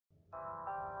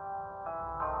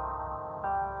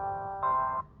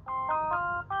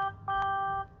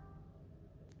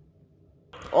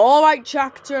Alright,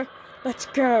 tractor, let's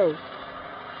go.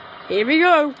 Here we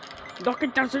go.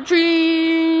 Knocking down some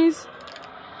trees.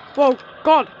 Whoa,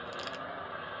 God.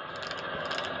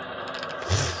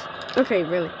 Okay,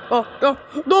 really. Oh, no,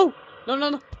 no, no, no,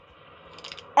 no.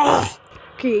 Oh,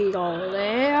 get on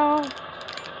there.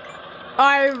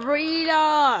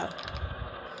 Irina.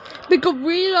 Big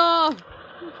Irina.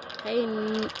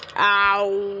 Hey,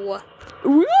 ow.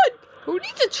 What? Who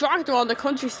needs a tractor on the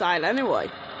countryside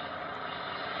anyway?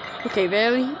 Okay,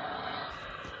 really?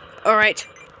 Alright,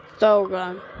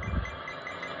 so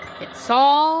it's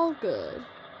all good.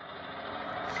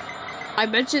 I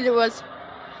mentioned it was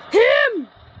him!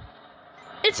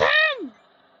 It's him!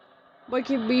 What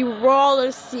can we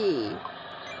roller see?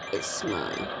 It's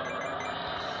mine.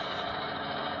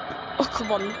 Oh,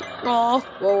 come on. Oh,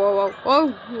 whoa, whoa, whoa,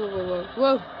 whoa, whoa, whoa,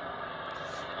 whoa.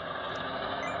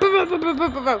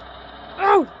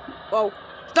 Oh, whoa.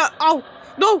 Stop. Oh,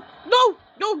 no, no,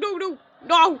 no, no, no,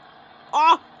 no.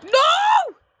 Oh,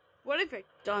 no! What have I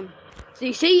done? So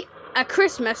you see, at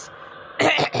Christmas,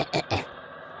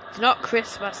 it's not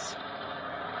Christmas.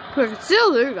 We can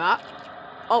still do that.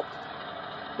 Oh,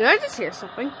 did I just hear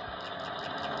something?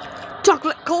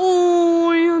 Chocolate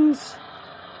coins!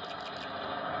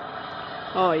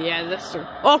 Oh yeah, that's true.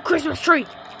 Oh, Christmas tree!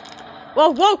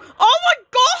 Whoa, whoa! Oh my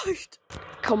gosh!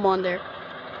 Come on there.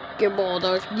 Give all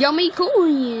those yummy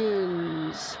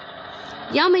coins!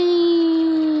 Yummy!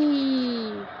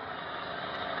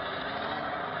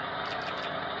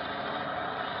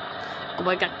 Oh,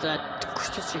 I got the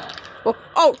Christmas tree. Oh,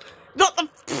 oh! Not the...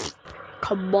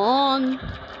 Come on!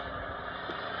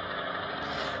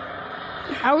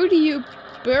 How do you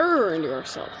burn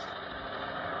yourself?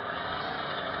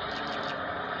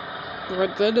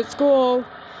 Right then, let's go.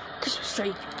 Christmas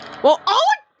tree. Well,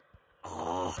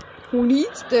 oh, who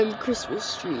needs them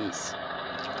Christmas trees?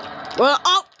 Well,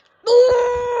 oh,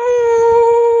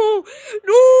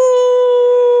 no.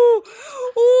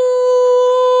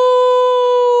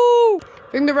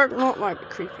 I think the red knot might be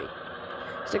creepy.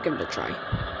 So give it a try.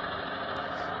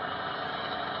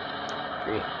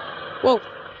 Whoa!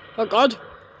 Oh God!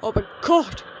 Oh my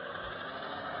God!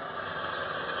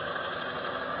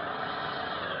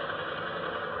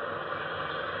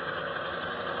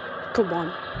 Come on.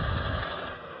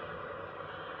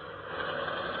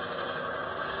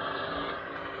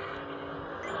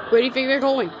 Where do you think they're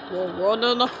going? Whoa, whoa,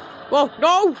 no, no. Whoa,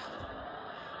 no!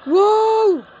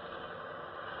 Whoa!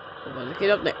 Hold on, look it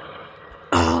up there.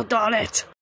 Oh, darn it!